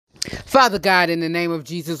Father God, in the name of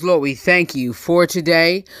Jesus, Lord, we thank you for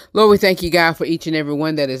today. Lord, we thank you, God, for each and every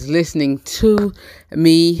one that is listening to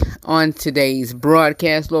me on today's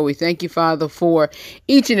broadcast. Lord, we thank you, Father, for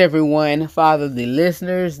each and every one, Father, the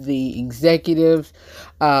listeners, the executives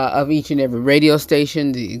of each and every radio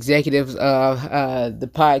station, the executives of the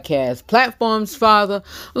podcast platforms, Father.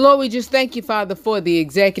 Lord, we just thank you, Father, for the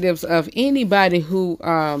executives of anybody who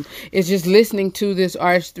is just listening to this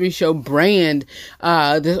RH3 Show brand,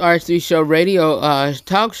 this RH3 Show radio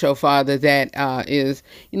talk show, Father, that is,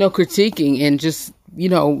 critiquing and just,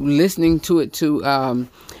 listening to it to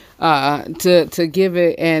give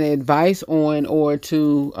it an advice on or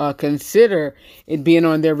to consider it being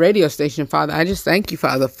on their radio station, Father. I just thank you,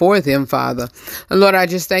 Father, for them, Father. And Lord, I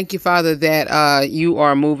just thank you, Father, that you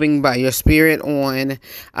are moving by your Spirit on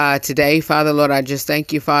today, Father. Lord, I just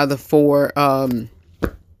thank you, Father, for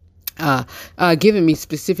giving me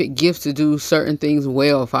specific gifts to do certain things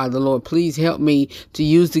well, Father. Lord, please help me to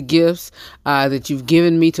use the gifts that you've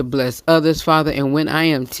given me to bless others, Father. And when I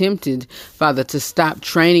am tempted, Father, to stop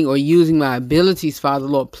training or using my abilities, Father,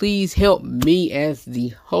 Lord, please help me as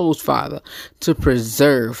the host, Father, to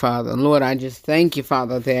preserve, Father. Lord, I just thank you,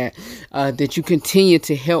 Father, that you continue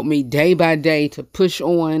to help me day by day to push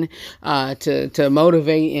on, to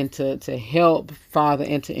motivate and to help, Father,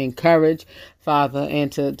 and to encourage, Father,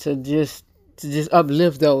 and to just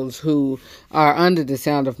uplift those who are under the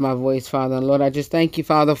sound of my voice, Father. And Lord, I just thank you,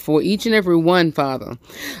 Father, for each and every one, Father,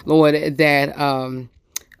 Lord, that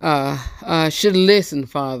should listen,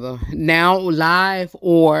 Father, now live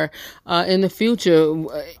or in the future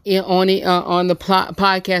on the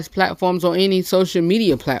podcast platforms or any social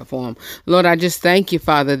media platform. Lord, I just thank you,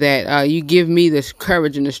 Father, that you give me this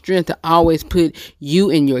courage and the strength to always put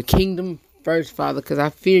you in your kingdom first, Father, because I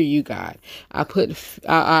fear you, God. I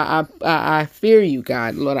fear you,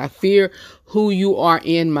 God. Lord, I fear who you are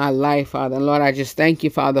in my life, Father. And Lord, I just thank you,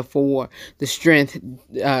 Father, for the strength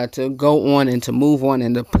to go on and to move on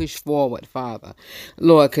and to push forward, Father.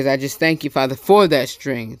 Lord, because I just thank you, Father, for that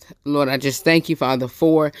strength. Lord, I just thank you, Father,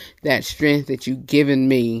 for that strength that you've given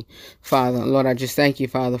me, Father. Lord, I just thank you,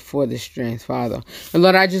 Father, for the strength, Father. And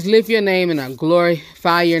Lord, I just lift your name and I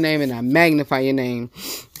glorify your name and I magnify your name,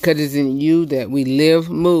 because it's in you that we live,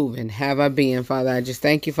 move, and have our being, Father. I just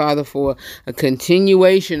thank you, Father, for a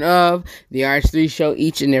continuation of the RH3 Show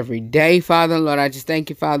each and every day, Father. Lord, I just thank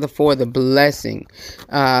you, Father, for the blessing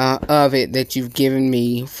of it that you've given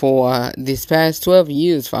me for this past 12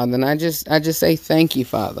 years, Father. And I just say thank you,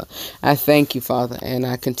 Father. I thank you, Father, and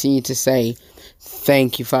I continue to say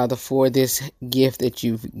thank you, Father, for this gift that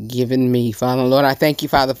you've given me, Father. Lord, I thank you,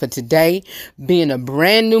 Father, for today being a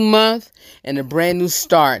brand new month and a brand new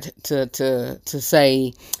start to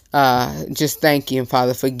say just thank you,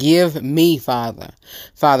 Father. Forgive me, Father.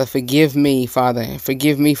 Father, forgive me, Father.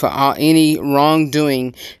 Forgive me for any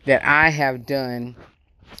wrongdoing that I have done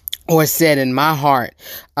or said in my heart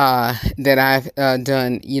that I've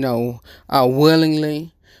done,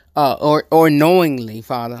 willingly. Or knowingly,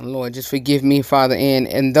 Father. Lord, just forgive me, Father,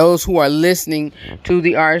 and those who are listening to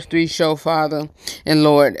the RH3 Show, Father, and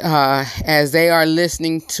Lord, as they are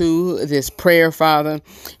listening to this prayer, Father,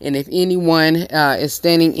 and if anyone is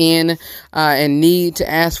standing in and need to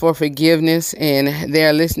ask for forgiveness, and they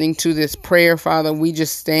are listening to this prayer, Father, we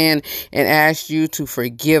just stand and ask you to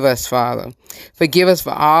forgive us, Father. Forgive us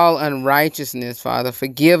for all unrighteousness, Father.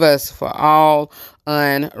 Forgive us for all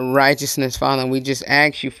unrighteousness, Father. And we just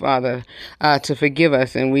ask you, Father, to forgive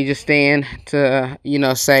us. And we just stand to,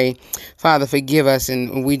 say, Father, forgive us.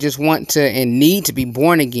 And we just want to and need to be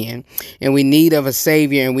born again. And we need of a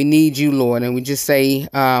Savior. And we need you, Lord. And we just say,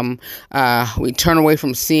 we turn away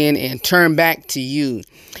from sin and turn back to you.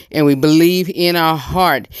 And we believe in our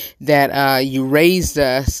heart that you raised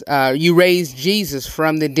us, you raised Jesus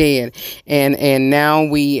from the dead. And now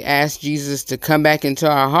we ask Jesus to come back into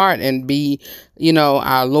our heart and be,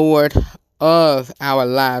 our Lord of our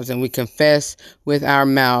lives. And we confess with our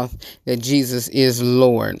mouth that Jesus is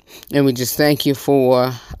Lord. And we just thank you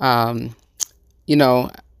for,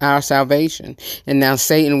 our salvation. And now,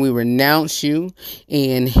 Satan, we renounce you,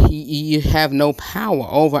 and you have no power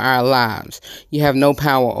over our lives. You have no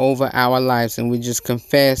power over our lives. And we just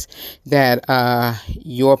confess that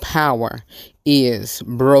your power is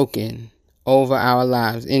broken over our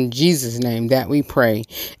lives. In Jesus' name that we pray.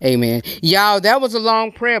 Amen. Y'all, that was a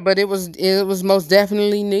long prayer, but it was most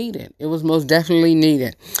definitely needed. It was most definitely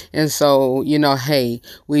needed. And so, hey,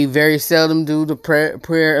 we very seldom do the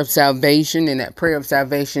prayer of salvation, and that prayer of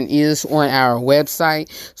salvation is on our website.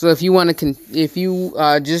 So if you if you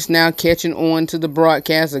just now catching on to the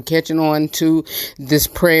broadcast or catching on to this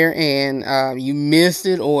prayer and you missed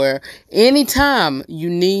it, or anytime you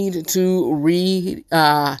need to repeat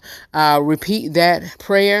that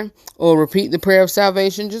prayer or repeat the prayer of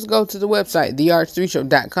salvation, just go to the website,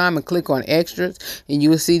 thearch3show.com, and click on extras, and you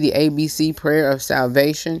will see the ABC prayer of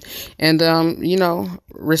salvation, and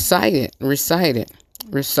recite it.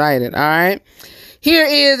 All right. Here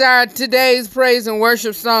is our today's praise and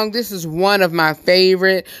worship song. This is one of my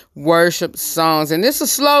favorite worship songs, and it's a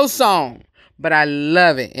slow song, but I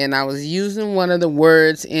love it. And I was using one of the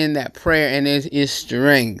words in that prayer, and it is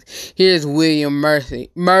strength. Here's William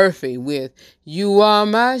Murphy with "You Are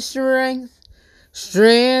My Strength,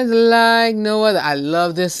 Strength Like No Other." I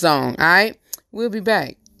love this song. All right, we'll be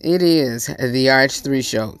back. It is the RH3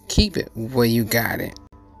 Show. Keep it where you got it.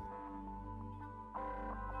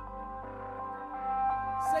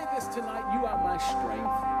 Say this tonight: you are my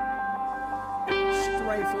strength,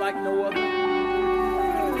 strength like no other.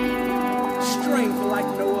 Strength like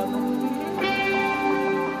no other.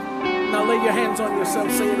 Now lay your hands on yourself.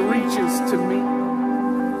 Say, it reaches to me.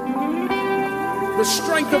 The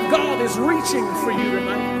strength of God is reaching for you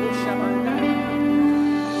tonight.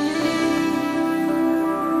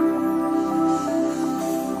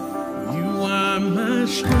 You are my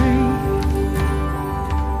strength,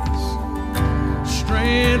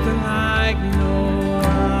 strength like no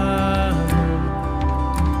other,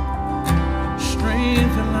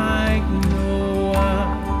 strength like no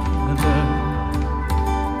other,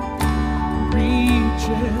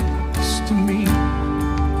 reaches to me.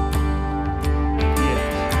 Yes.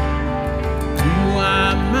 You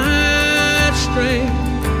are my strength,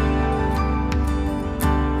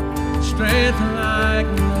 strength like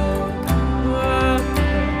no other,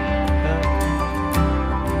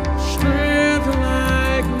 strength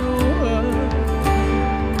like no other,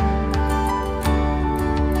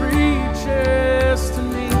 reaches to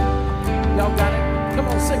me. Y'all got it? Come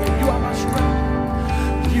on, sing it. You are my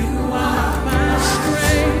strength. You are my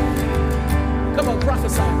strength. Come on,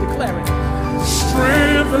 prophesy, declare it.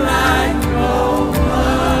 Strength like no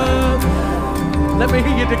other. Let me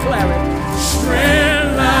hear you declare it.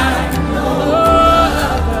 Strength like no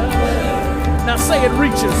other. Now say it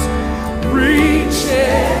reaches.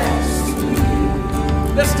 Reaches to me.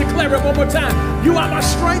 Let's declare it one more time. You are my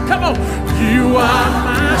strength. Come on. You are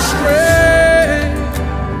my strength.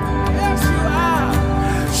 Yes, you are.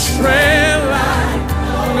 Strength like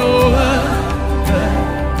no other,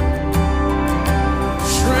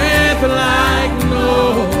 strength like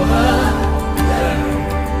no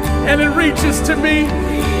other, and it reaches to me.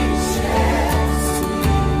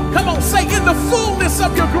 Come on, say, in the fullness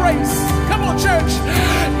of your grace. Come on, church.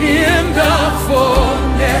 In the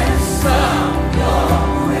fullness of your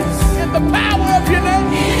grace. In the power of your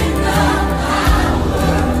name. In the power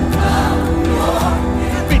of your name.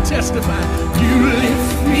 Let me testify. You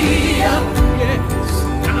lift me up. Yes.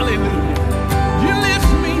 Hallelujah. You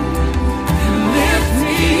lift me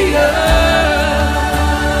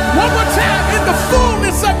up. One more time. In the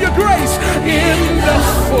fullness of your grace. In the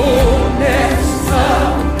fullness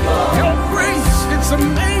of your grace. It's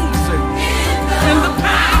amazing. In the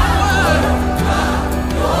power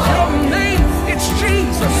of your name. It's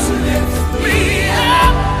Jesus. Lift me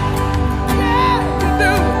up. Yeah, you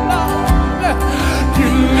do, Lord. You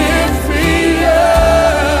lift me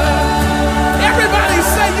up. Everybody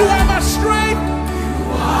say, you are my strength.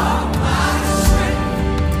 You are my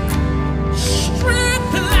strength.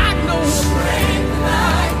 Strength like no strength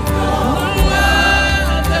like no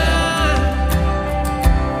other.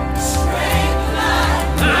 Strength like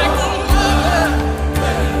no other.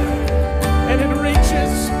 And it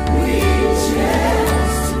reaches to me.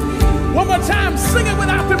 One more time, sing it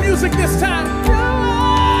without the music this time. You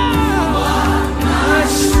are my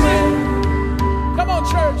strength. Come on,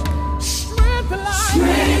 church. Strength like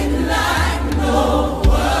no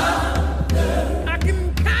other. I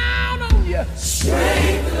can count on you.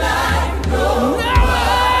 Strength like no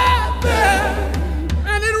other.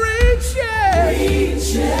 And it reaches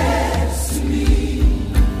to me.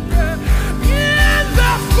 In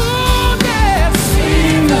the fullness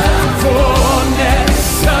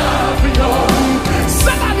of your.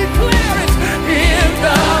 Somebody declare it. In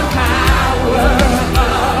the power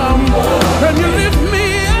of more. And you lift me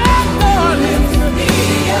up, Lord. Lift me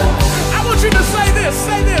up. I want you to say this.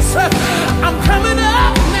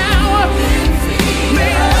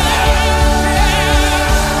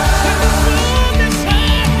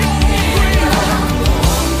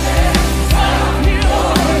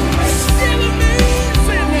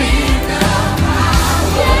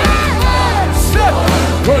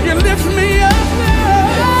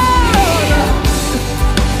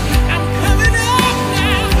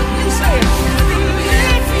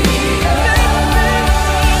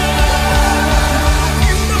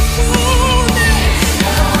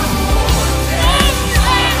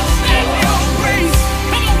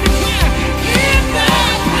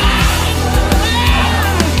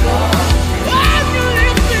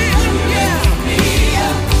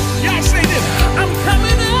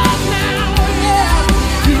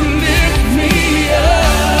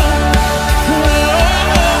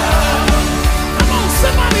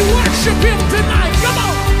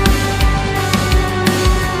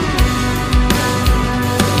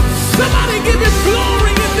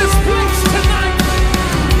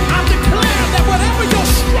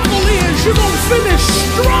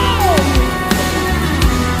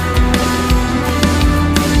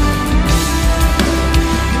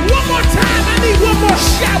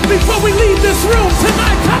 this room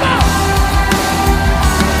tonight. Come on.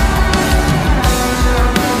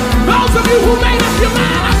 Those of you who made up your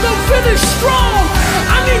mind, I'm going to finish strong.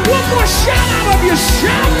 I need one more shout out of you.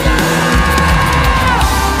 Shout out.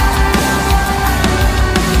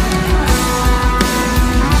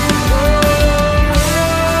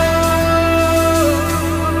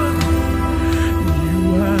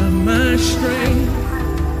 You are my strength.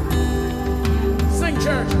 Sing,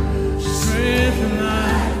 church. Strength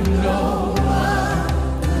like no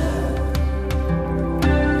other.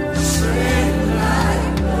 Strength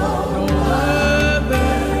like no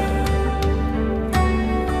other.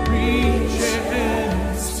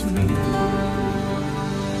 Reaches to me.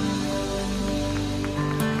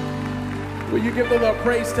 Will you give the Lord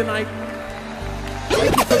praise tonight?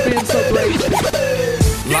 Thank you for being so gracious.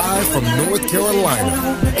 Live from North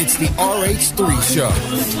Carolina, it's the RH3 Show.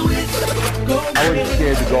 I wasn't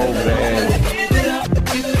scared to go over there.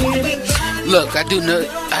 Look, I do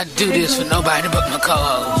this for nobody but my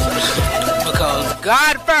co-host. Because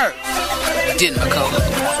God first, then my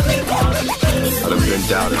co-host. I done been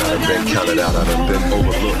doubted, I done been counted out, I done been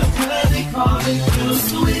overlooked.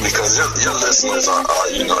 Because your listeners are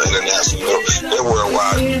international, they're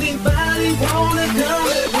worldwide.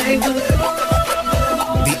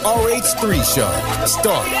 The RH3 Show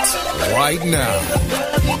starts right now.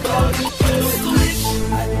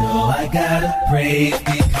 I know I gotta praise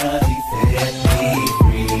because he set me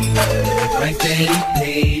free. The price that he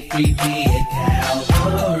paid, free me at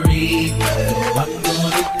Calvary. So I'm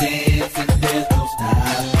gonna dance and there's no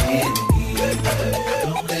stopping me.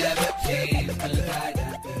 Don't ever change 'cause I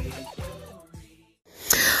got victory.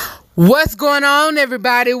 What's going on,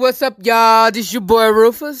 everybody? What's up, y'all? This your boy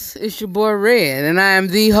Rufus. It's your boy Red, and I am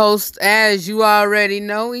the host, as you already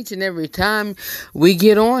know, each and every time we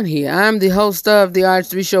get on here. I'm the host of the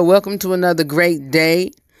RH3 Show. Welcome to another great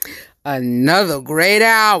day, another great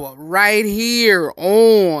hour right here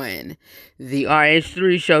on the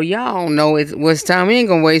RH3 Show. Y'all know what's time. We ain't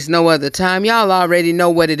gonna waste no other time. Y'all already know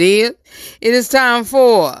what it is. It is time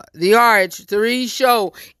for the RH3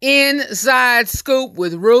 Show Inside Scoop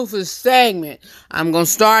with Rufus segment. I'm gonna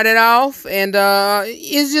start it off, and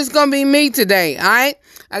it's just gonna be me today. All right.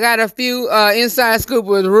 I got a few Inside Scoop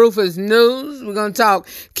with Rufus news. We're gonna talk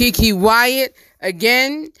Keke Wyatt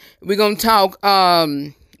again. We're gonna talk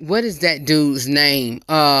what is that dude's name?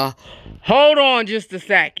 Hold on just a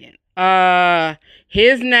second.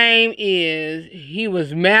 His name is, he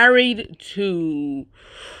was married to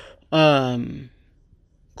Kimora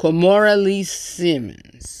Lee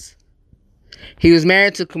Simmons. He was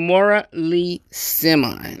married to Kimora Lee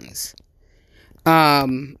Simmons.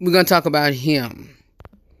 We're going to talk about him.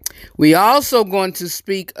 We also going to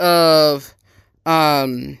speak of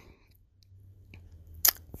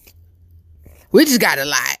we just got a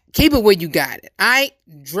lot. Keep it where you got it. All right?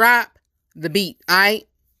 Drop the beat. All right?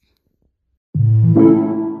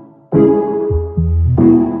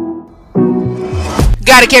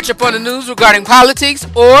 Got to catch up on the news regarding politics,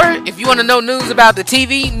 or if you want to know news about the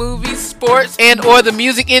TV, movies, sports, and or the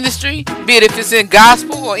music industry, be it if it's in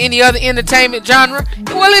gospel or any other entertainment genre,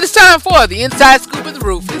 well, it is time for the Inside Scoop with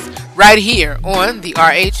Rufus right here on the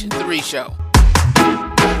RH3 Show.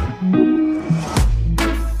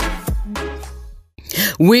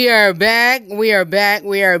 We are back.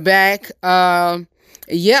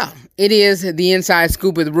 Yeah, it is the Inside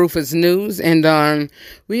Scoop with Rufus News, and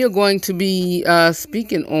we are going to be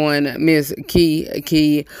speaking on Miss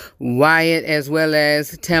Keke Wyatt, as well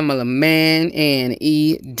as Tamala Mann and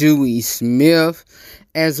E. Dewey Smith,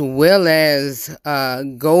 as well as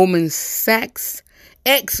Goldman Sachs,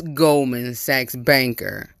 ex-Goldman Sachs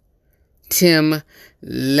banker, Tim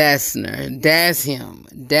Lesner. That's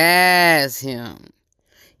him.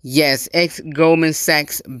 Yes, ex-Goldman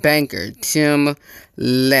Sachs banker, Tim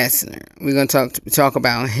Lesner. We're going to talk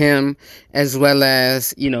about him, as well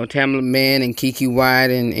as, Tamala Mann and Keke Wyatt.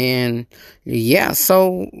 And yeah,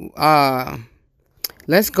 so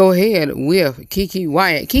let's go ahead with Keke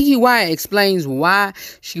Wyatt. Keke Wyatt explains why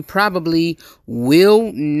she probably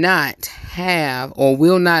will not have or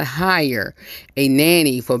will not hire a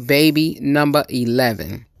nanny for baby number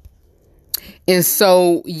 11. And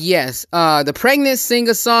so, yes, the pregnant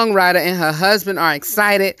singer-songwriter and her husband are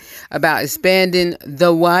excited about expanding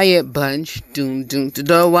the Wyatt Bunch.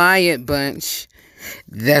 The Wyatt Bunch.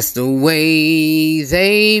 That's the way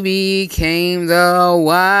they became the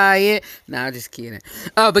Wyatt. Nah, just kidding.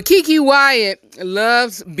 But Keke Wyatt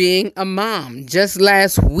loves being a mom. Just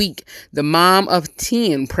last week, the mom of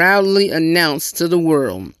 10 proudly announced to the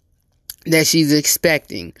world that she's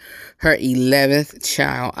expecting her 11th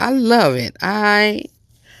child. I love it. Y'all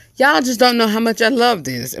Y'all just don't know how much I love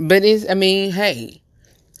this. But hey,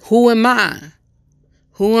 who am I?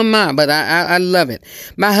 Who am I? But I love it.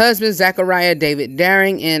 My husband, Zachariah David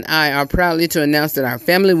Daring, and I are proudly to announce that our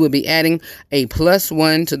family will be adding a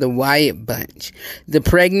 +1 to the Wyatt Bunch. The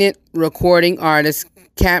pregnant recording artist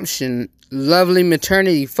captioned lovely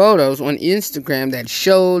maternity photos on Instagram that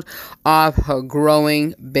showed off her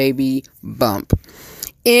growing baby bump.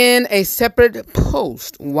 In a separate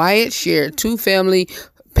post, Wyatt shared 2 family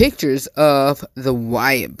pictures of the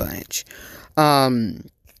Wyatt Bunch.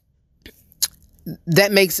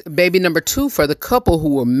 That makes baby number 2 for the couple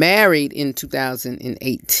who were married in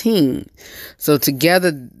 2018. So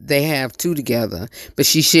together they have 2 together. But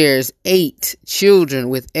she shares 8 children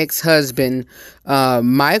with ex-husband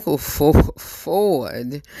Michael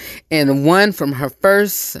Ford, and 1 from her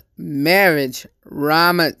first marriage,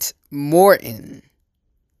 Ramat Morton.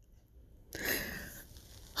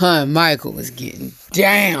 Her and Michael was getting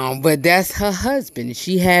down, but that's her husband.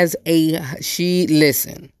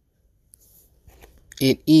 Listen.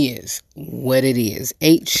 It is what it is.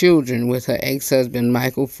 8 children with her ex-husband,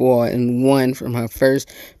 Michael Ford, and 1 from her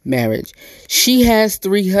first marriage. She has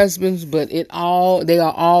 3 husbands, but they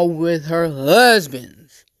are all with her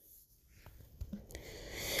husbands.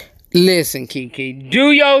 Listen, Kiki, do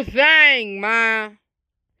your thing, ma.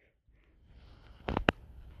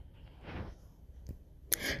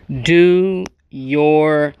 Do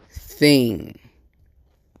your thing.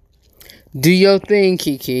 Do your thing,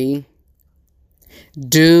 Kiki.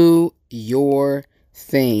 Do your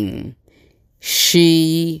thing.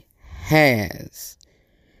 She has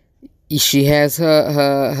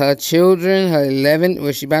her children, her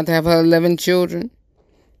 11, she's about to have her 11 children.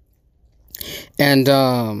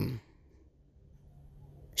 And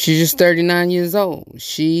she's just 39 years old.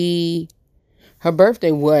 Her birthday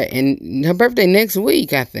her birthday next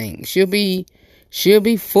week, I think. She'll be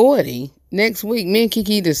 40 next week. Me and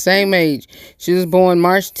Kiki the same age. She was born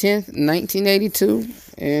March 10th, 1982.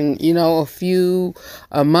 And,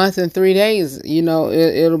 a month and 3 days,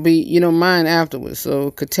 it'll be, mine afterwards. So,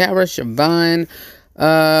 Katara Siobhan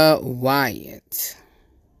Wyatt.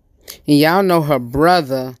 And y'all know her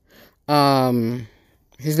brother,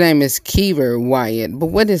 his name is Kiever Wyatt. But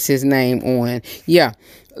what is his name on? Yeah.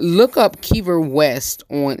 Look up Kiever West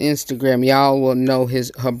on Instagram. Y'all will know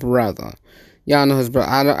her brother. Y'all know his brother.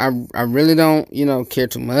 I really don't, care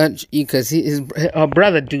too much because her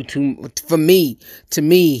brother do too for me. To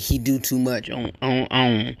me, he do too much on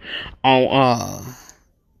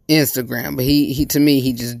Instagram. But he to me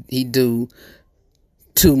he do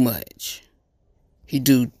too much. He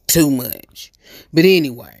do too much. But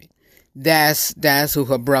anyway, that's who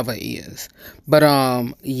her brother is. But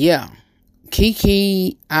yeah.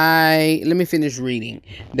 Kiki, let me finish reading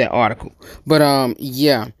that article. But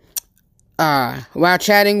yeah. While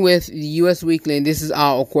chatting with the U.S. Weekly, and this is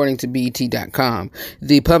all according to BET.com,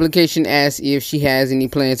 the publication asks if she has any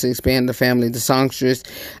plans to expand the family. The songstress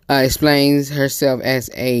explains herself as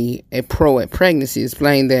a pro at pregnancy,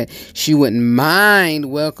 explained that she wouldn't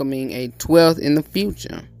mind welcoming a 12th in the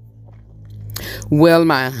future. Well,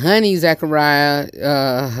 my honey, Zachariah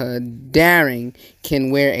Daring,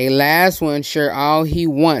 can wear a last one shirt all he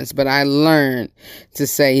wants, but I learned to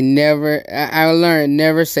say never. I learned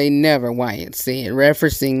never say never, Wyatt said,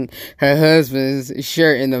 referencing her husband's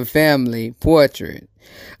shirt in the family portrait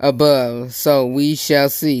above. So we shall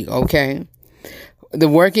see, okay? The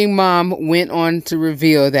working mom went on to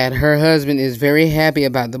reveal that her husband is very happy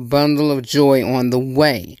about the bundle of joy on the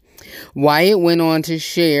way. Wyatt went on to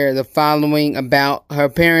share the following about her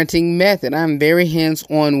parenting method. I'm very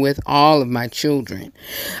hands-on with all of my children.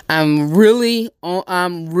 I'm really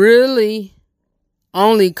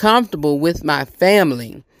only comfortable with my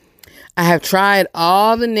family. I have tried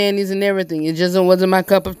all the nannies and everything. It just wasn't my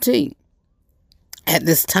cup of tea. At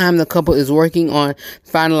this time, the couple is working on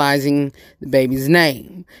finalizing the baby's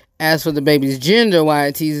name. As for the baby's gender,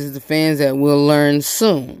 Wyatt teases the fans that we'll learn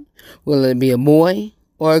soon. Will it be a boy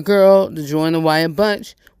or a girl to join the Wyatt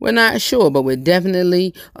Bunch? We're not sure, but we're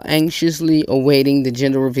definitely anxiously awaiting the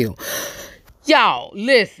gender reveal. Y'all,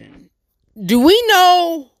 listen. Do we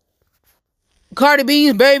know Cardi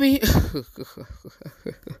B's baby?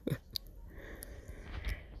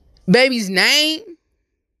 Baby's name?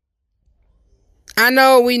 I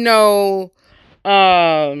know we know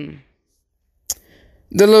the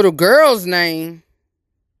little girl's name,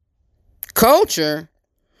 Culture.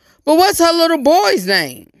 But what's her little boy's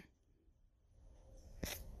name?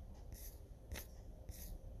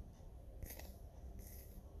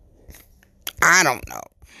 I don't know.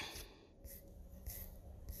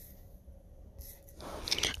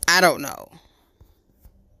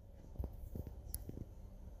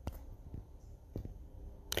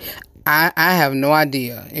 I have no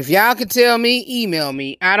idea. If y'all could tell me, email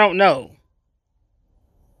me. I don't know.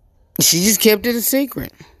 She just kept it a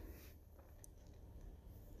secret.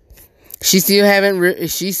 She still haven't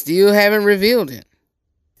revealed it.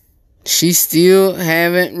 She still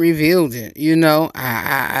haven't revealed it. You know,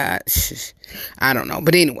 I don't know.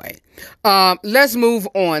 But anyway, let's move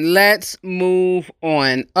on.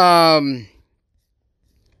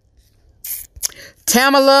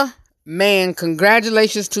 Tamala Mann,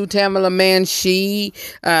 congratulations to Tamala Mann. She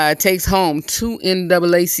takes home 2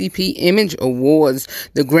 NAACP Image Awards.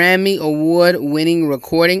 The Grammy Award-winning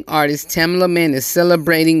recording artist Tamala Mann is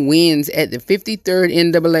celebrating wins at the 53rd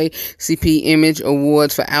NAACP Image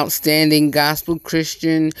Awards for Outstanding Gospel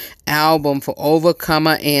Christian Album for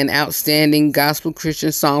Overcomer and Outstanding Gospel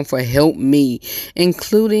Christian Song for Help Me,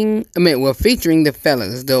 featuring the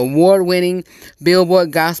fellas. The award-winning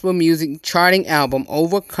Billboard Gospel Music charting album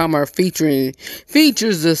Overcomer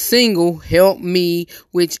features the single Help Me,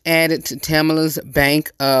 which added to Tamala's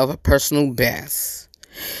bank of personal bests.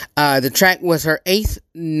 The track was her 8th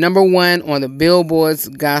 #1 on the Billboard's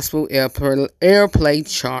Gospel Airplay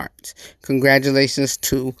chart. Congratulations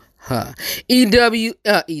to her. E.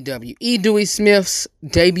 Dewey Smith's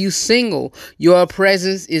debut single, Your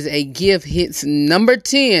Presence Is a Gift, hits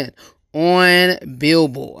 #10 on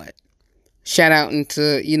Billboard. Shout out and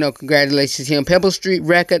congratulations to him. Pebble Street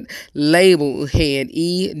record label head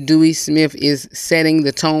E. Dewey Smith is setting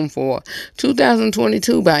the tone for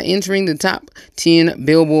 2022 by entering the top 10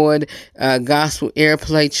 Billboard Gospel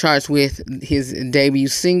Airplay charts with his debut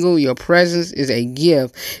single, Your Presence Is a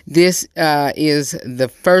Gift. This is the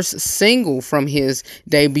first single from his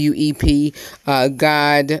debut EP,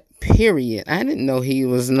 God Period. I didn't know he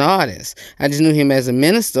was an artist. I just knew him as a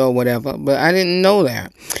minister or whatever, but I didn't know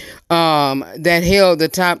that. That held the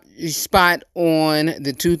top spot on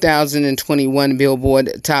the 2021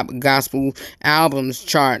 Billboard Top Gospel Albums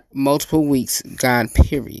chart multiple weeks. God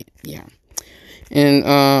Period. Yeah.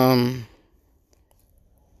 And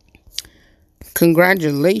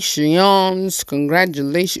congratulations.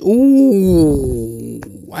 Ooh,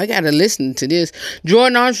 I gotta listen to this.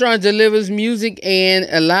 Jordan Armstrong delivers music and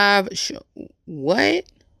a live show. What?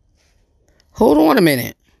 Hold on a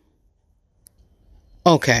minute.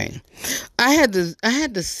 Okay. I had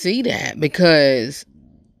to see that because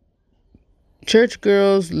church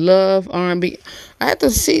girls love R&B. I had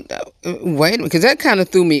to see that. Wait a minute, because that kind of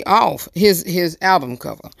threw me off, his album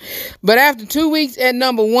cover. But after 2 weeks at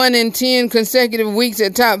 #1 and 10 consecutive weeks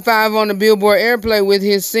at top 5 on the Billboard Airplay with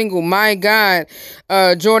his single, My God,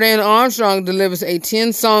 Jordan Armstrong delivers a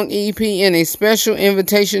 10-song EP and a special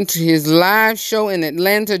invitation to his live show in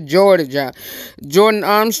Atlanta, Georgia. Jordan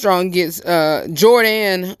gets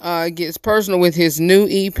personal with his new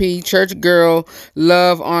EP, Church Girl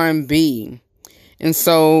Love R&B. And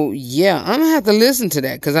so, yeah, I'm going to have to listen to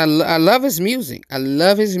that because I love his music. I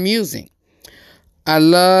love his music.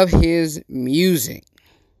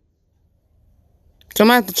 So I'm going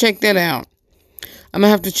to have to check that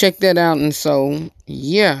out. And so,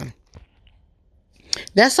 yeah.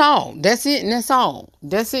 That's all. That's it and that's all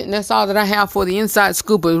that I have for the Inside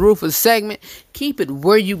Scoop of Rufus segment. Keep it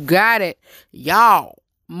where you got it, y'all.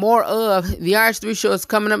 More of the RH3 show is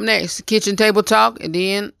coming up next. Kitchen Table Talk, and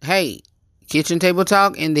then, hey. Kitchen Table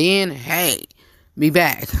Talk, and then, hey, be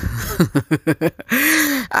back.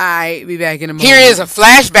 Alright, be back in a moment. Here is a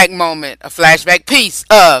flashback piece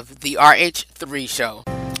of the RH3 show.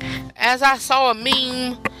 As I saw a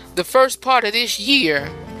meme the first part of this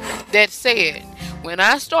year that said, when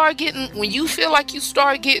you feel like you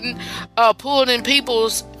start getting pulled in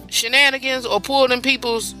people's shenanigans or pulled in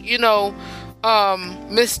people's,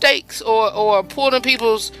 mistakes or pulled in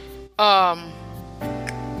people's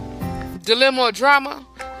dilemma or drama,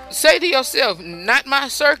 say to yourself, not my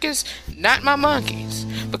circus, not my monkeys,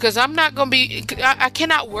 because I'm not gonna be, I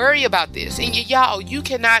cannot worry about this. And y'all, you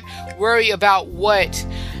cannot worry about what,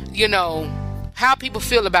 how people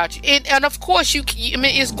feel about you. And of course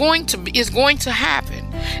it's going to happen.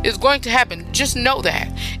 It's going to happen. Just know that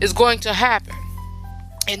it's going to happen,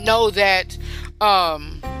 and know that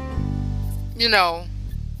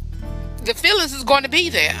the feelings is going to be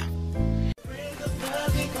there.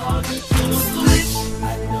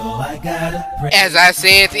 As I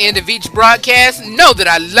say at the end of each broadcast, know that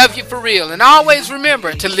I love you for real. And always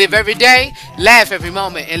remember to live every day, laugh every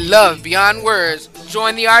moment, and love beyond words.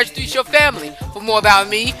 Join the RH3 Show family. For more about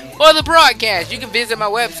me or the broadcast, you can visit my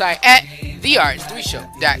website at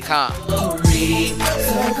therh3show.com.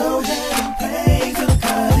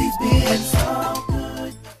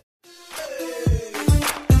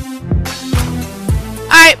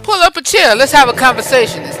 Alright, pull up a chair. Let's have a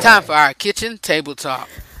conversation. It's time for our Kitchen Table Talk.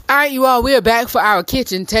 All right, you all, we are back for our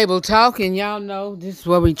kitchen table talk, and y'all know this is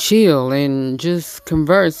where we chill and just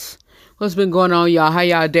converse. What's been going on, y'all? How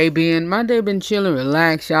y'all day been? My day been chilling,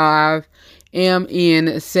 relax, y'all. I am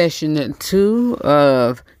in session 2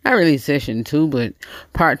 of, not really session 2, but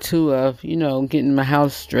part 2 of, getting my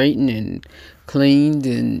house straightened and cleaned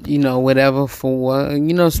and, whatever for,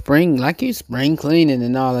 spring, like you spring cleaning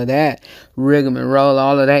and all of that, rigmarole,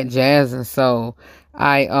 all of that jazz. And so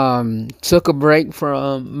I took a break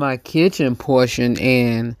from my kitchen portion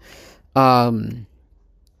and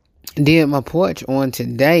did my porch on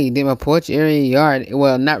today. Did my porch area, yard.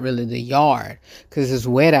 Well, not really the yard because it's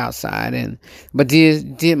wet outside. But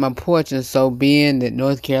did my porch. And so being that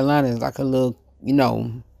North Carolina is like a little,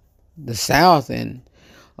 the South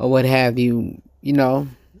or what have you,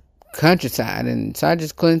 countryside. And so I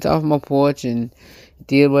just cleaned off my porch and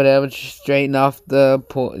did whatever, straighten off the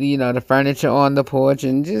furniture on the porch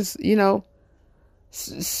and just,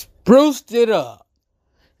 spruced it up.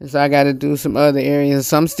 And so I got to do some other areas.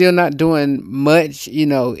 So I'm still not doing much, in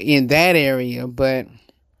that area, but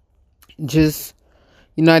just,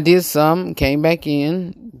 I did some, came back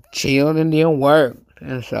in, chilled, and then worked.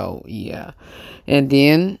 And so, yeah. And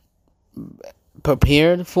then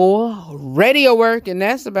prepared for radio work, and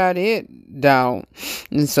that's about it, dog.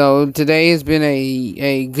 And so today has been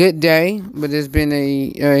a good day, but it's been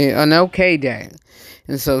an okay day.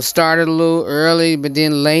 And so started a little early, but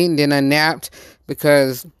then late, and then I napped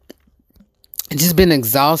because I just been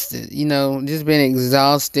exhausted, just been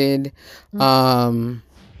exhausted. Been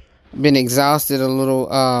exhausted a little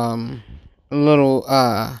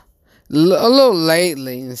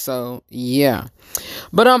lately, and so yeah.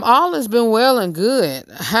 But all has been well and good.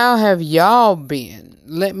 How have y'all been?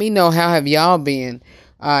 Let me know, how have y'all been?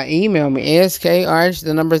 Email me,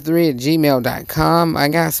 skrh3@gmail.com. I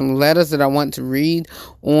got some letters that I want to read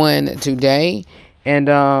on today. And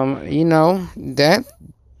that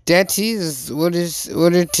is what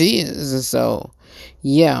it is. And so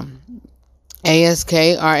yeah.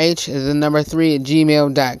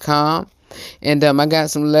 ASKRH3@gmail.com. And I got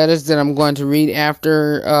some letters that I'm going to read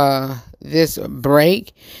after this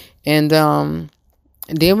break. And then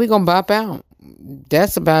we're going to bop out.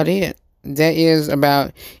 That's about it. That is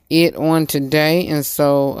about it on today. And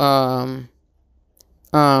so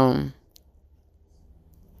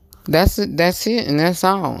that's it, and that's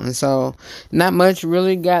all. And so not much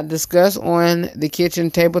really got discussed on the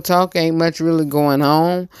kitchen table talk. Ain't much really going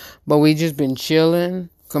on, but we just been chilling,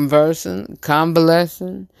 conversing,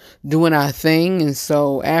 convalescing, doing our thing. And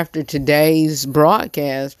so after today's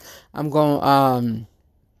broadcast, I'm going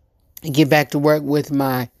to get back to work with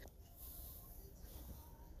my,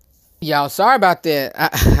 y'all, sorry about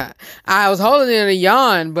that. I was holding in a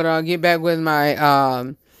yawn, but I'll get back with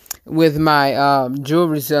my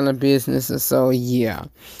jewelry selling business. And so yeah,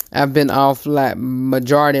 I've been off like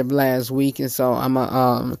majority of last week, and so I'm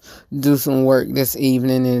gonna do some work this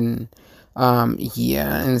evening. And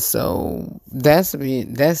yeah, and so that's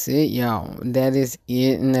it, y'all. That is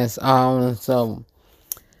it, and that's all. And so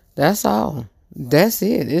that's all. That's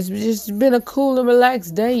it. It's just been a cool and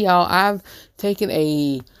relaxed day, y'all. I've taken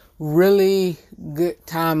a really good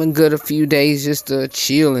time and a few days just to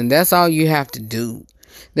chill, and that's all you have to do.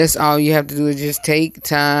 That's all you have to do is just take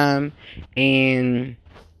time and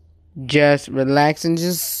just relax, and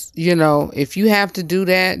just, if you have to do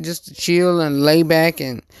that, just to chill and lay back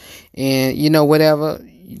and whatever,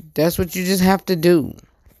 that's what you just have to do.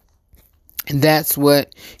 That's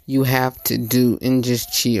what you have to do, and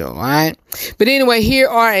just chill, all right? But anyway, here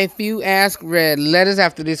are a few Ask Red letters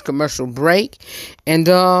after this commercial break. And,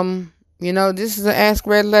 this is an Ask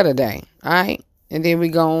Red letter day, all right? And then we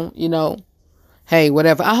go, hey,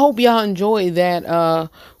 whatever. I hope y'all enjoy that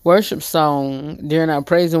worship song during our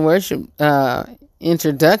praise and worship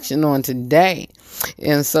introduction on today.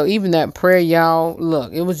 And so even that prayer, y'all,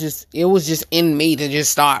 look, it was just in me to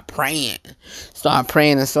just start praying.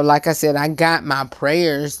 And so, like I said, I got my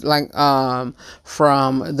prayers from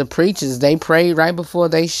the preachers. They prayed right before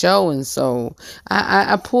they show. And so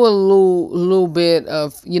I pull a little bit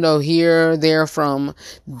of, here or there from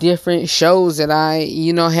different shows that I,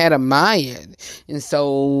 had admired. And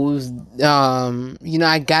so,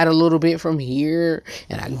 I got a little bit from here,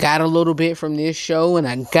 and I got a little bit from this show, and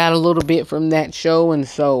I got a little bit from that show. And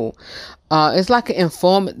so it's like the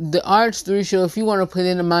RH3 show, if you want to put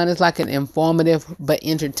it in mind, it's like an informative but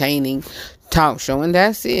entertaining talk show. And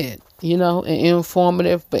that's it, an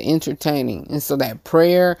informative but entertaining. And so that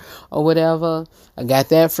prayer or whatever, I got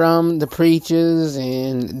that from the preachers.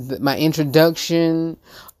 And my introduction,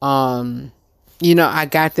 I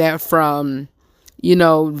got that from,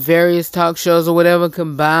 various talk shows or whatever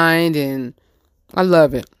combined. And I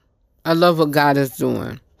love it. I love what God is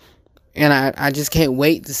doing. And I just can't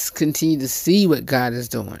wait to continue to see what God is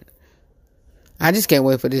doing. I just can't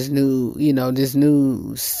wait for this new, this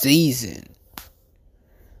new season.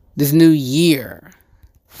 This new year.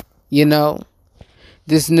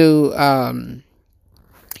 This new,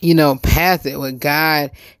 path that what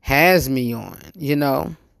God has me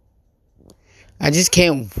on, I just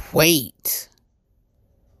can't wait.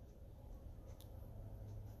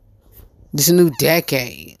 This new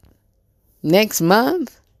decade. Next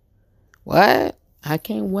month? What? I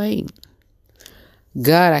can't wait.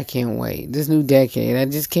 God, I can't wait. This new decade, I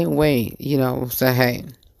just can't wait. So hey,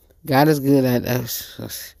 God is good at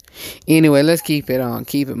us. Anyway, let's keep it on.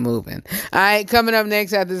 Keep it moving. All right, coming up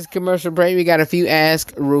next after this commercial break, we got a few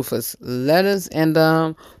Ask Rufus letters, and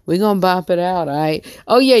we're gonna bop it out. All right.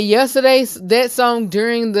 Oh yeah, that song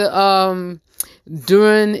during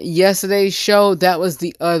yesterday's show, that was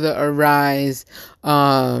the other Arise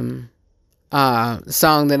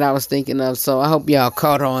song that I was thinking of. So I hope y'all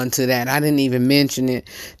caught on to that. I didn't even mention it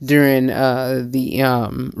during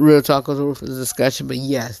the Real Talk with Rufus discussion, but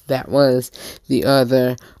yes, that was the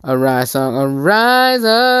other Arise song. Arise,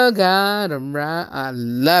 oh God, arise. I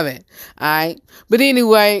love it. Alright, but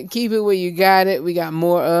anyway, keep it where you got it. We got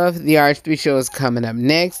more of the RH3 show is coming up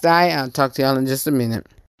next. I'll talk to y'all in just a minute.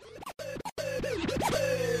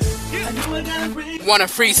 Want a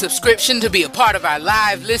free subscription to be a part of our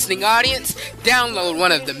live listening audience? Download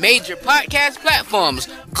one of the major podcast platforms: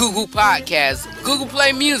 Google Podcasts, Google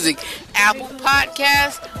Play Music, Apple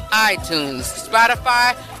Podcasts, iTunes,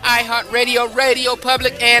 Spotify, iHeartRadio, Radio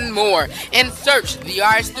Public, and more. And search The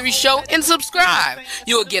RH3 Show and subscribe.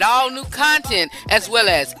 You'll get all new content as well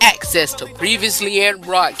as access to previously aired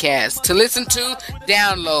broadcasts to listen to,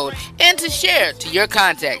 download, and to share to your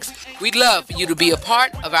contacts. We'd love for you to be a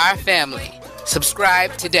part of our family.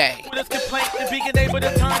 Subscribe today.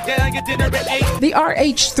 The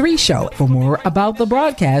RH3 Show. For more about the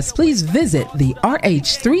broadcast, please visit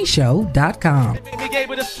therh3show.com. We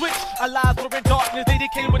gave it a switch. Our lives were in darkness. They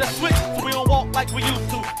came with a switch. So we don't walk like we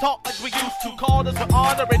used to. Talk like we used to. Call us with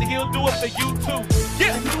honor and he'll do it for you too.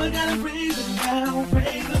 Yeah. I know I gotta praise him now.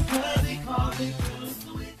 Praise him 'cause he called me too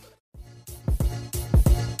sweet.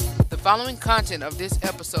 The following content of this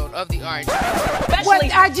episode of the RH. What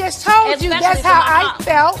I just told you, that's how I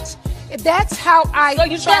felt. That's how I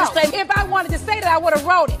felt. If I wanted to say that, I would have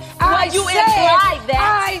wrote it.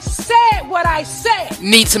 I said what I said.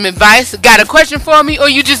 Need some advice? Got a question for me? Or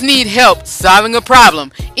you just need help solving a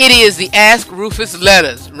problem? It is the Ask Rufus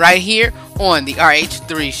letters right here on the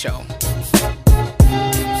RH3 Show.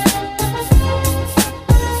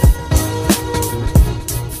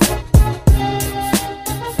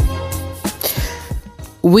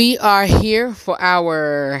 We are here for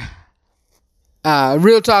our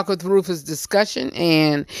Real Talk with Rufus discussion,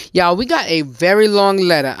 and y'all, we got a very long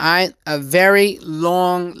letter. A very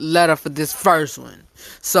long letter for this first one.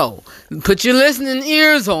 So put your listening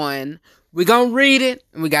ears on. We're gonna read it,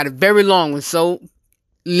 and we got a very long one. So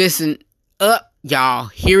listen up, y'all.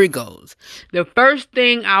 Here it goes. The first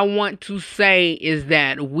thing I want to say is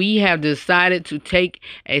that we have decided to take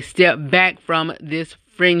a step back from this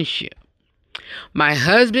friendship. My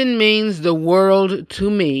husband means the world to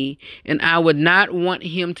me, and I would not want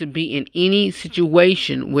him to be in any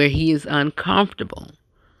situation where he is uncomfortable.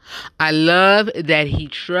 I love that he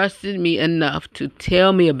trusted me enough to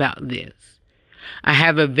tell me about this. I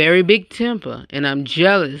have a very big temper, and I'm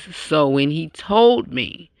jealous, so when he told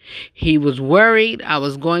me he was worried I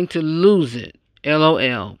was going to lose it,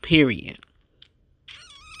 LOL, period.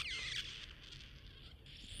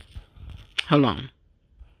 Hold on.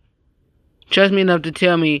 Trust me enough to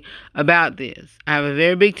tell me about this. I have a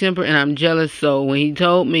very big temper and I'm jealous, so when he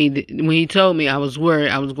told me I was worried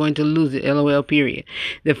I was going to lose it, LOL, period.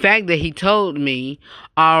 The fact that he told me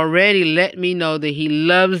already let me know that he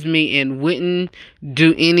loves me and wouldn't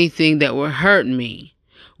do anything that would hurt me.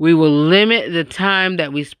 We will limit the time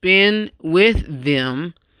that we spend with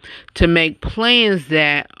them to make plans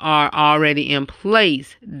that are already in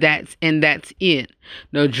place. That's it.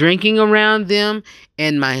 No drinking around them,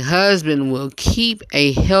 and my husband will keep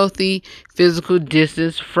a healthy physical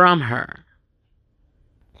distance from her.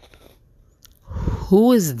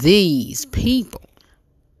 Who is these people?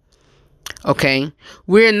 Okay,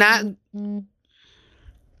 we're not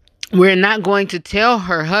going to tell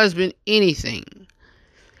her husband anything.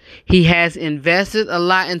 He has invested a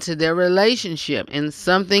lot into their relationship, and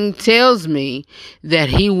something tells me that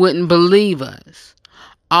he wouldn't believe us.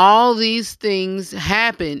 All these things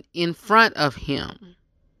happen in front of him.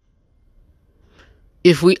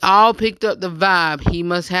 If we all picked up the vibe, he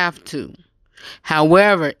must have to.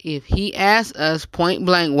 However, if he asks us point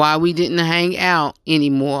blank why we didn't hang out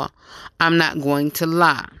anymore, I'm not going to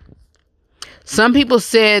lie. Some people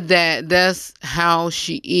said that that's how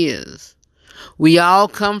she is. We all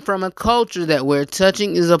come from a culture that where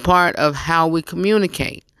touching is a part of how we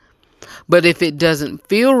communicate. But if it doesn't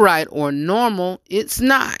feel right or normal, it's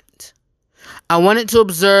not. I wanted to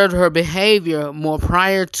observe her behavior more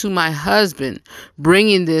prior to my husband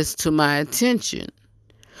bringing this to my attention.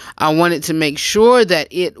 I wanted to make sure that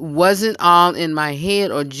it wasn't all in my head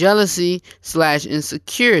or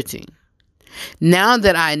jealousy/insecurity. Now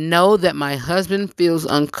that I know that my husband feels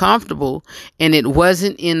uncomfortable and it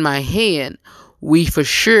wasn't in my head, we for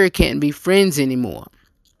sure can't be friends anymore.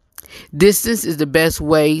 Distance is the best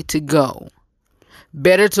way to go.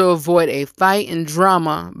 Better to avoid a fight and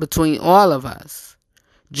drama between all of us.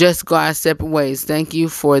 Just go our separate ways. Thank you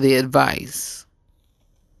for the advice.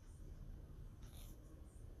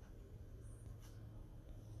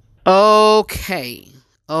 Okay.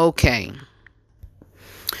 What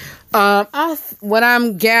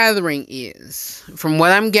I'm gathering is,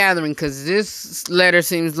 because this letter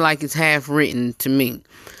seems like it's half written to me,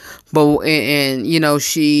 but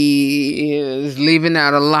she is leaving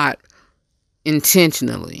out a lot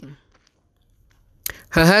intentionally.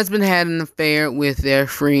 Her husband had an affair with their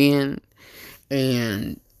friend,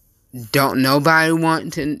 and don't nobody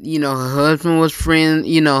want to, her husband was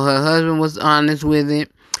her husband was honest with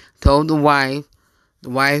it, told the wife,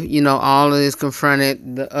 all of this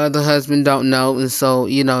confronted, the other husband don't know, and so,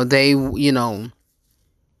 they,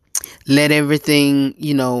 let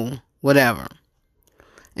everything, whatever.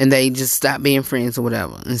 And they just stopped being friends or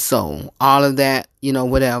whatever. And so, all of that,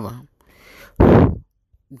 whatever.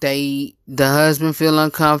 The husband feel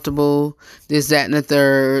uncomfortable, this, that, and the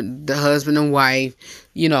third. The husband and wife,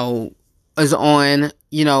 is on,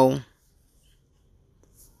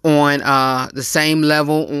 on the same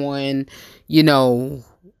level, on,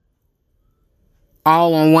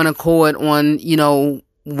 all on one accord on,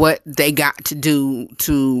 what they got to do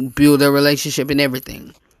to build their relationship and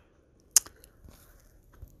everything.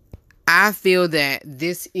 I feel that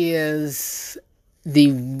this is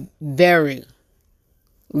the very,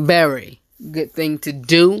 very good thing to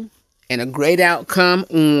do and a great outcome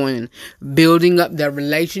on building up their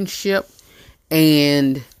relationship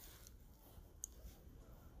and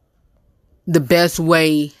the best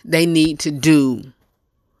way they need to do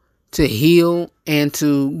to heal and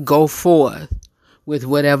to go forth with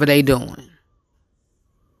whatever they doing.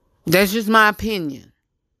 That's just my opinion.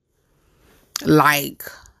 Like,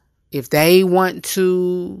 if they want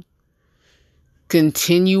to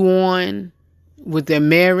continue on with their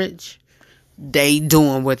marriage, they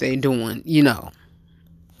doing what they doing,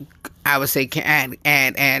 I would say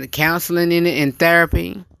add counseling in it and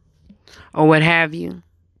therapy or what have you.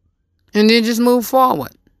 And then just move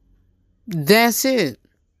forward. That's it.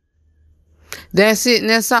 That's it and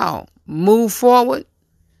that's all. Move forward.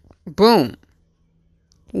 Boom.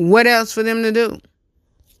 What else for them to do?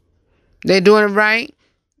 They're doing it right.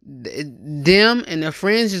 Them and their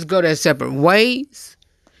friends just go their separate ways.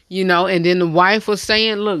 And then the wife was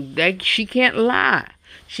saying, look, she can't lie.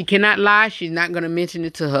 She cannot lie. She's not going to mention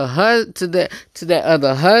it to her to that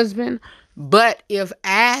other husband. But if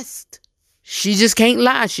asked, she just can't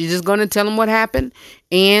lie. She's just going to tell him what happened.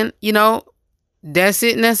 And, that's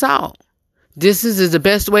it and that's all. Distance is the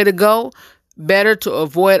best way to go. Better to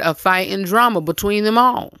avoid a fight and drama between them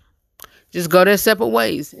all. Just go their separate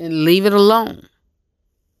ways and leave it alone.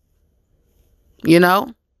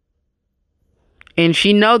 And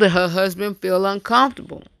she know that her husband feel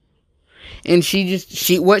uncomfortable. And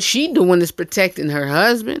what she doing is protecting her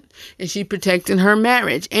husband, and she protecting her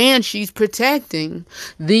marriage, and she's protecting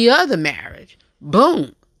the other marriage.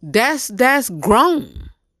 Boom. That's grown.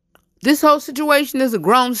 This whole situation is a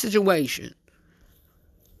grown situation.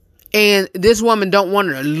 And this woman don't want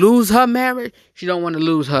to lose her marriage. She don't want to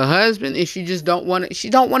lose her husband, and she don't want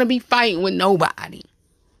to be fighting with nobody.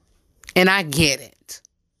 And I get it.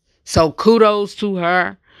 So kudos to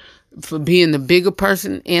her for being the bigger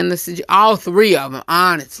person in the situation. All three of them,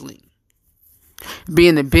 honestly.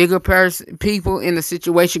 Being the bigger people in the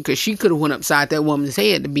situation, because she could have went upside that woman's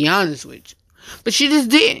head, to be honest with you. But she just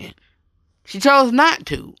didn't. She chose not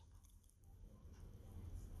to.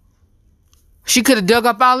 She could have dug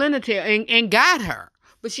up all in the tail and got her.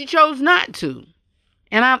 But she chose not to.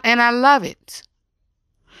 And I love it.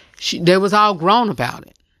 They was all grown about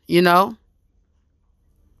it,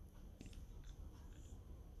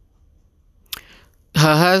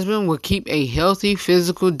 Her husband will keep a healthy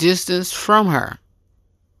physical distance from her.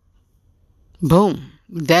 Boom.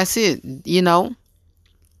 That's it,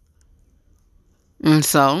 And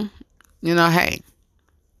so, Hey,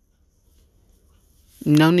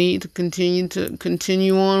 no need to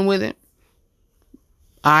continue on with it.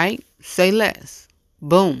 All right, say less.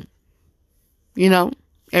 Boom.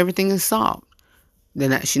 Everything is solved.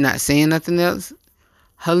 She's not saying nothing else.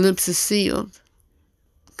 Her lips are sealed.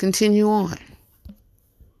 Continue on.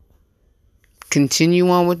 Continue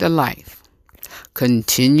on with the life.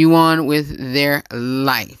 Continue on with their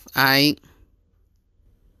life. All right?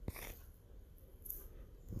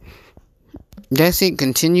 That's it.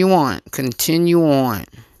 Continue on. Continue on.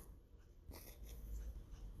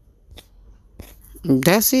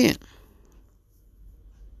 That's it.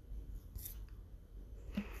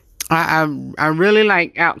 I really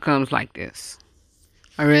like outcomes like this.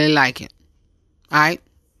 I really like it. All right?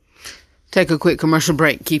 Take a quick commercial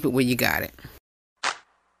break. Keep it where you got it.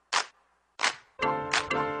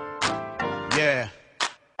 Yeah.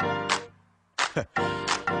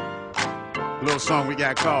 Little song we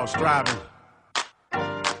got called Striving.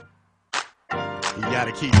 You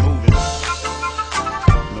gotta keep moving.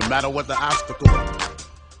 No matter what the obstacle,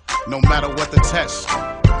 no matter what the test,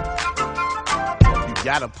 you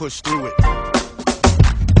gotta push through it.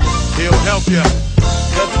 He'll help you.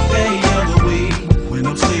 Every day of the week, when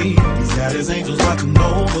I'm asleep, he's got his angels watching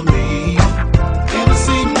over me.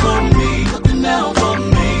 Interceding for me, looking out for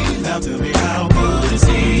me. Now tell me how good is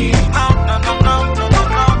he? No,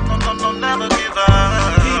 never give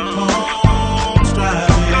up. Keep on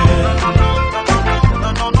striving.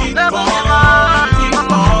 Keep on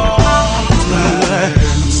striving.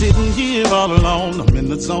 I'm sitting here all alone. I'm in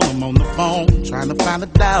the zone, I'm on the phone, trying to find a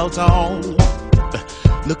dial tone.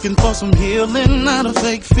 Looking for some healing, not a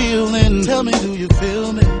fake feeling. Tell me, do you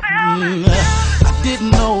feel me? I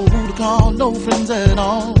didn't know who to call, no friends at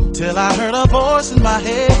all, till I heard a voice in my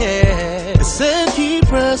head. It said keep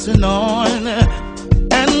pressing on,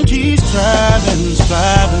 and keep striving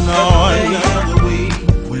on. Every day of the week,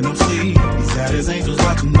 when I'm asleep, he's got his angels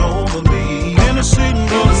watching over me. Interceding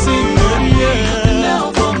for me, looking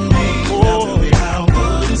out for me. Now tell me how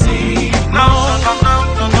good is he? No,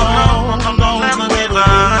 never give up.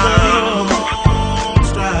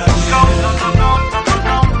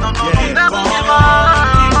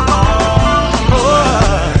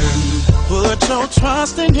 Put your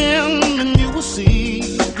trust in him and you will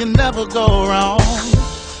see you never go wrong.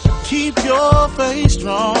 Keep your faith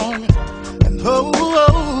strong and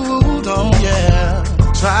hold on, yeah.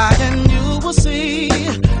 Try and you will see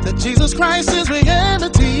that Jesus Christ is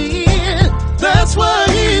reality. That's why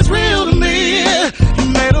he's real to me. He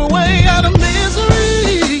made a way out of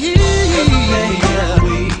misery.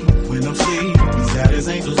 When I'm asleep, he's got his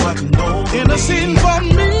angels watching over me. Interceding for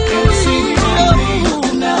me. Interceding for me.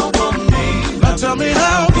 Looking out for me. Now tell me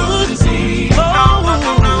how good is he? Oh,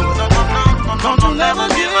 don't you never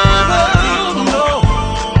give up. No,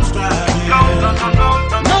 striving.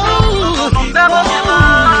 No, never give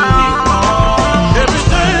up. Every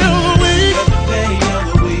day of the week. Every day of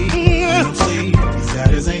the week. When I'm asleep, he's got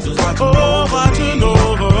his angels watching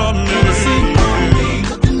over me. Interceding for me.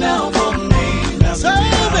 Looking out for me. Now tell me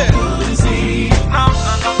how good is he?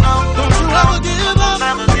 Don't you ever give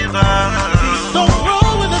up.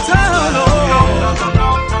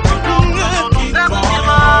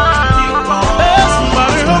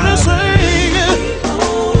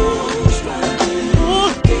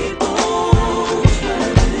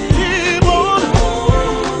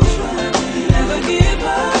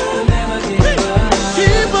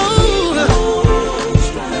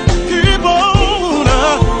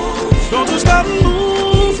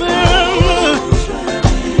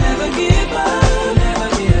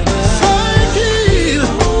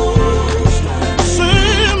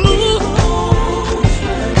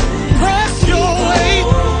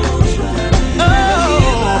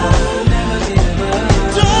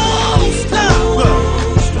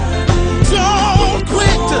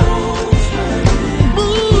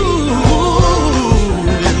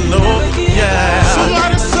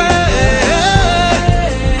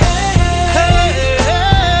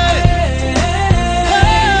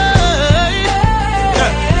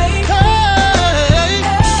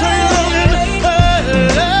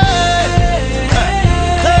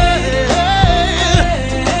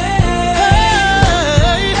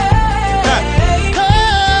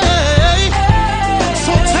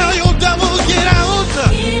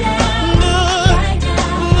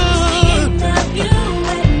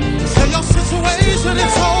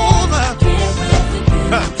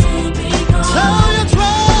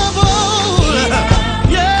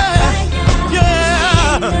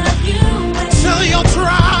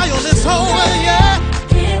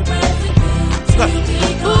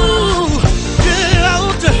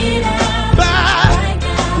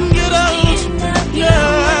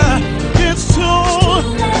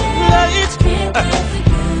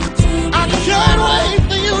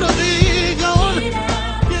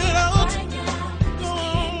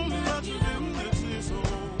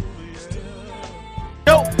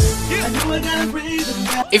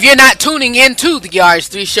 If you're not tuning into the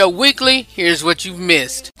RH3 Show weekly, here's what you've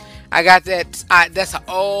missed. I got that. That's an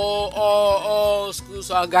old school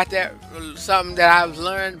song. I got that something that I've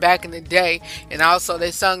learned back in the day, and also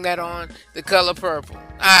they sung that on The Color Purple.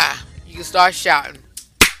 You can start shouting.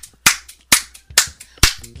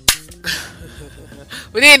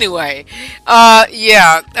 But anyway,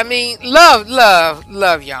 yeah. I mean, love,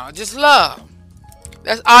 y'all. Just love.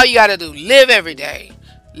 That's all you gotta do. Live every day.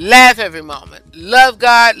 Laugh every moment. Love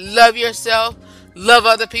God. Love yourself. Love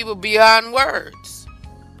other people beyond words.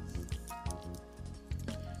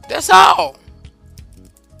 That's all.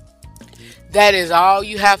 That is all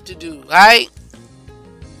you have to do, right?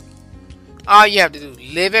 All you have to do.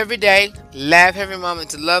 Live every day. Laugh every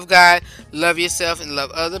moment. To love God, love yourself, and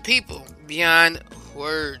love other people beyond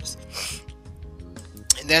words.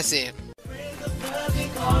 And that's it.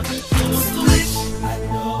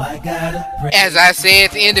 As I say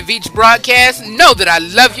at the end of each broadcast, know that I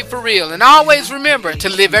love you for real. And always remember to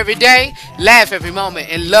live every day, laugh every moment,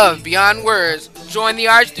 and love beyond words. Join the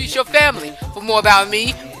RH3 Show family. For more about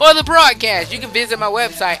me or the broadcast, you can visit my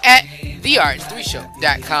website at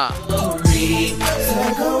therh3show.com.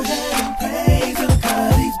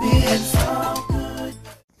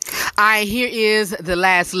 Alright, here is the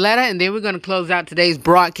last letter, and then we're going to close out today's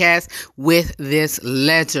broadcast with this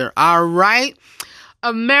letter. Alright,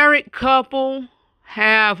 a married couple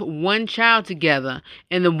have one child together,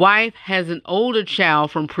 and the wife has an older child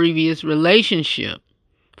from a previous relationship.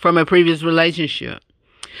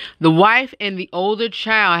 The wife and the older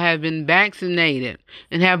child have been vaccinated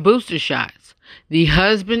and have booster shots. The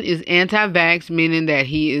husband is anti-vax, meaning that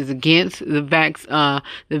he is against being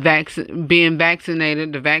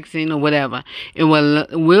vaccinated, the vaccine or whatever, and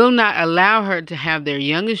will not allow her to have their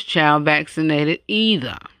youngest child vaccinated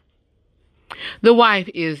either. The wife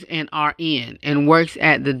is an RN and works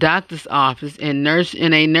at the doctor's office and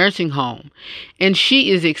in a nursing home, and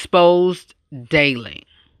she is exposed daily.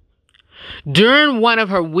 During one of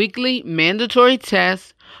her weekly mandatory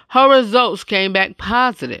tests, her results came back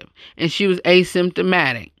positive, and she was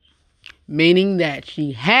asymptomatic, meaning that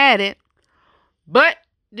she had it, but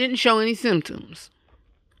didn't show any symptoms.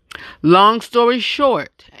 Long story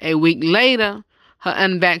short, a week later, her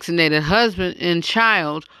unvaccinated husband and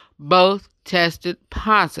child both tested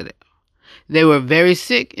positive. They were very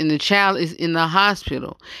sick, and the child is in the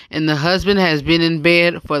hospital, and the husband has been in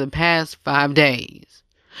bed for the past 5 days.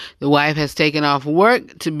 The wife has taken off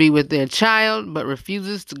work to be with their child, but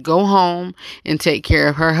refuses to go home and take care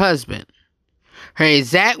of her husband. Her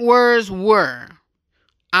exact words were,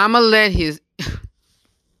 "I'ma let his..."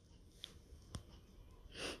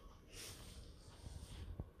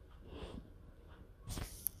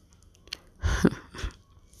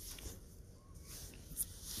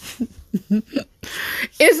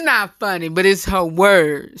 It's not funny, but it's her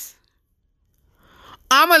words.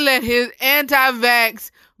 "I'ma let his anti-vax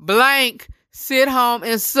blank sit home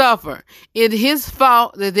and suffer. It's his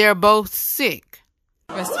fault that they're both sick."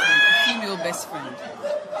 Best friend, a female best friend.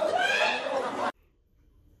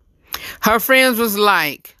 Her friends was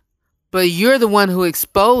like, "But you're the one who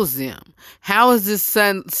exposed them. How is this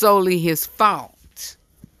solely his fault?"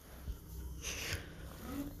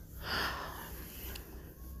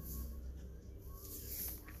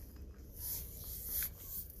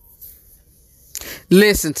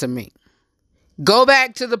 Listen to me. Go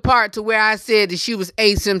back to the part to where I said that she was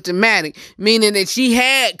asymptomatic, meaning that she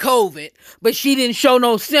had COVID, but she didn't show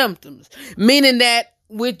no symptoms. Meaning that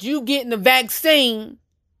with you getting the vaccine,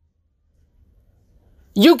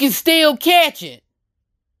 you can still catch it.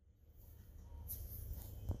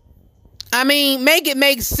 I mean, make it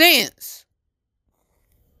make sense.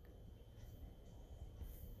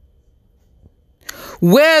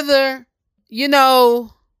 Listen.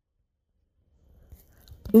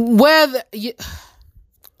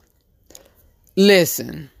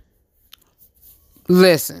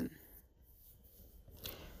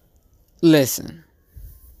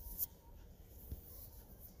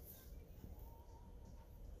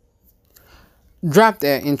 Drop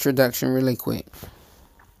that introduction really quick.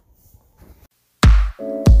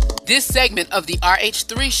 This segment of the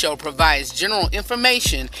RH3 Show provides general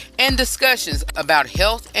information and discussions about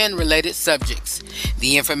health and related subjects.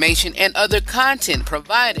 The information and other content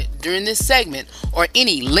provided during this segment or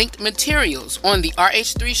any linked materials on the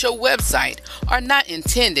RH3 Show website are not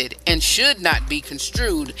intended and should not be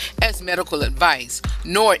construed as medical advice,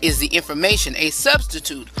 nor is the information a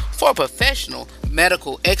substitute for professional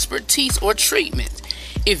medical expertise or treatment.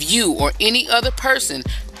 If you or any other person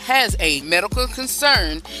has a medical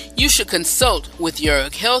concern, you should consult with your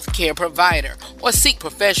healthcare provider or seek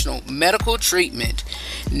professional medical treatment.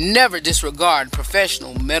 Never disregard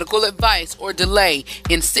professional medical advice or delay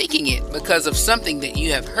in seeking it because of something that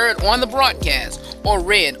you have heard on the broadcast or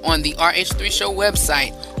read on the RH3 Show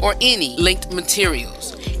website or any linked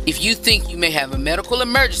materials. If you think you may have a medical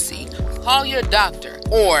emergency, call your doctor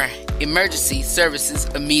or emergency services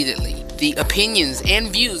immediately. The opinions and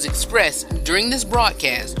views expressed during this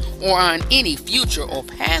broadcast or on any future or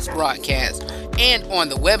past broadcast and on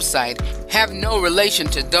the website have no relation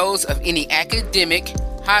to those of any academic,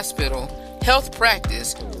 hospital, health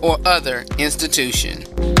practice, or other institution.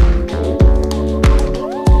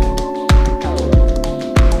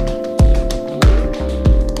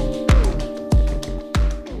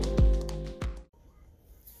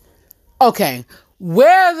 Okay,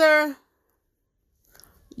 whether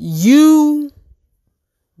you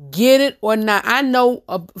get it or not, I know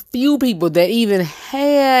a few people that even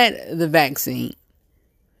had the vaccine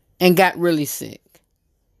and got really sick.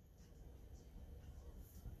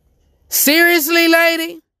 Seriously,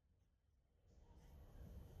 lady?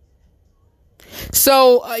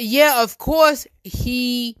 So, yeah, of course,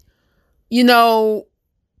 he,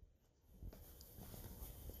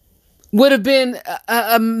 would have been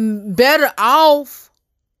better off,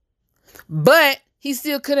 but he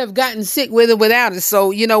still could have gotten sick with it without it.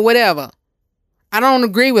 So, whatever. I don't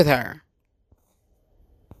agree with her.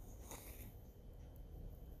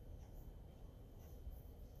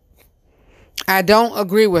 I don't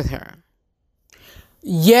agree with her.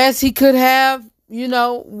 Yes, he could have, he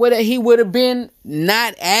would have been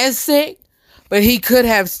not as sick, but he could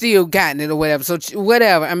have still gotten it or whatever. So,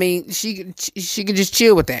 whatever. I mean, she could just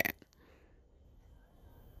chill with that.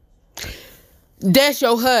 That's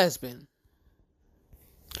your husband.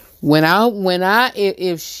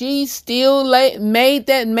 If she still made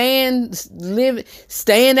that man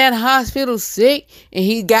stay in that hospital sick and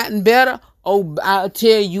he gotten better, I'll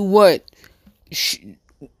tell you what,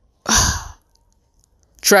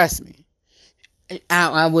 trust me,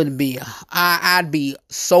 I wouldn't be, I'd be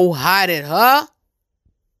so hot at her.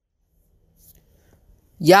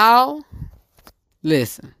 Y'all,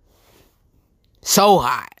 listen, so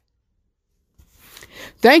hot.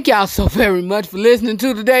 Thank y'all so very much for listening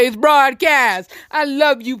to today's broadcast. I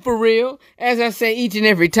love you for real. As I say each and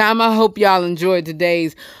every time, I hope y'all enjoyed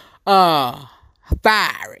today's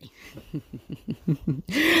fiery.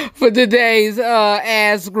 For today's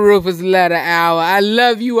Ask Rufus Letter Hour. I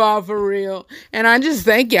love you all for real. And I just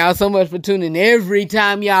thank y'all so much for tuning every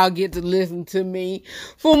time y'all get to listen to me.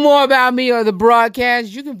 For more about me or the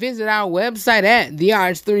broadcast, you can visit our website at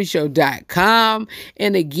therh3show.com.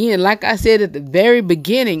 And again, like I said at the very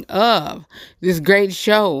beginning of this great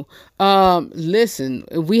show, listen,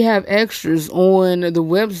 we have extras on the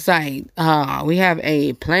website. We have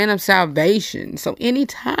a plan of salvation. So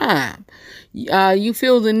anytime you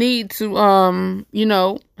feel the need to,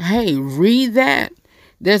 hey, read that.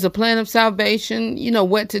 There's a plan of salvation,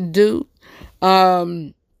 what to do,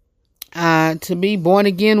 to be born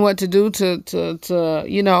again, what to do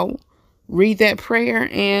to read that prayer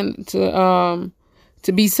and to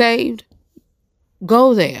be saved.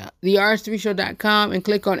 Go there, therh3show.com, and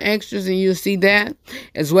click on extras, and you'll see that,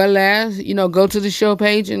 as well as, go to the show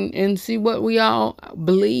page and see what we all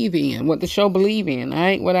believe in, what the show believe in, all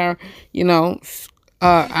right? What our,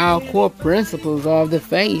 our core principles of the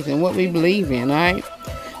faith and what we believe in, all right?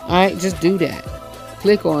 All right, just do that.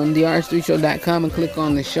 Click on therh3show.com and click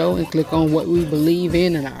on the show and click on what we believe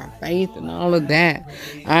in and our faith and all of that.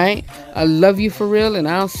 All right. I love you for real. And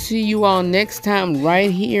I'll see you all next time right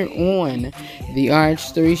here on the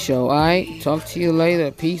RH3 Show. All right. Talk to you later.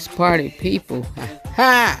 Peace party people.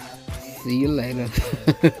 Ha! See you later.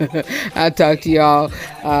 I'll talk to y'all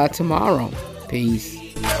tomorrow. Peace.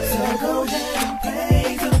 So go ahead and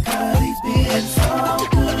praise him because he's been so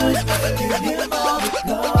good. Give him all the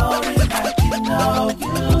glory like you know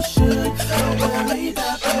you should. Don't worry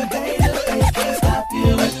about the haters, they can't stop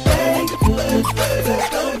you if they could. So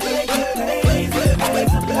go ahead and praise him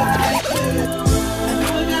like you. I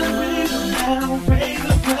know I gotta praise him now, praise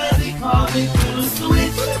him because he called me to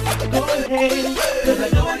switch. Go ahead, cause I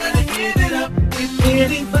know I gotta give it up. If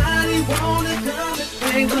anybody wanna come and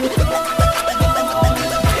praise him,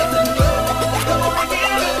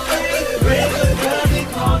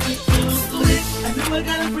 I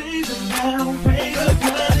gotta praise him now, praise him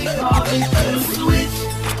because he called me to switch.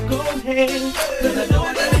 Go ahead, cause I know I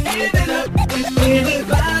gotta give it up. If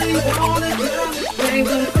anybody wanna come and praise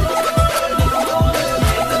him,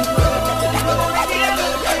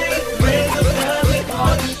 praise him because he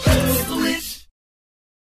called me to switch.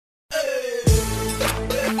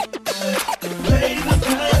 Hey.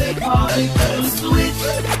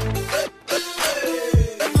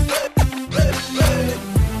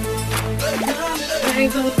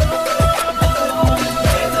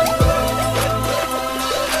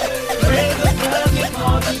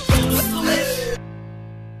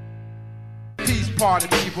 Peace party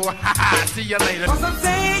people. See you later. I'm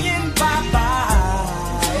saying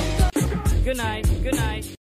bye-bye. Good night. Good night.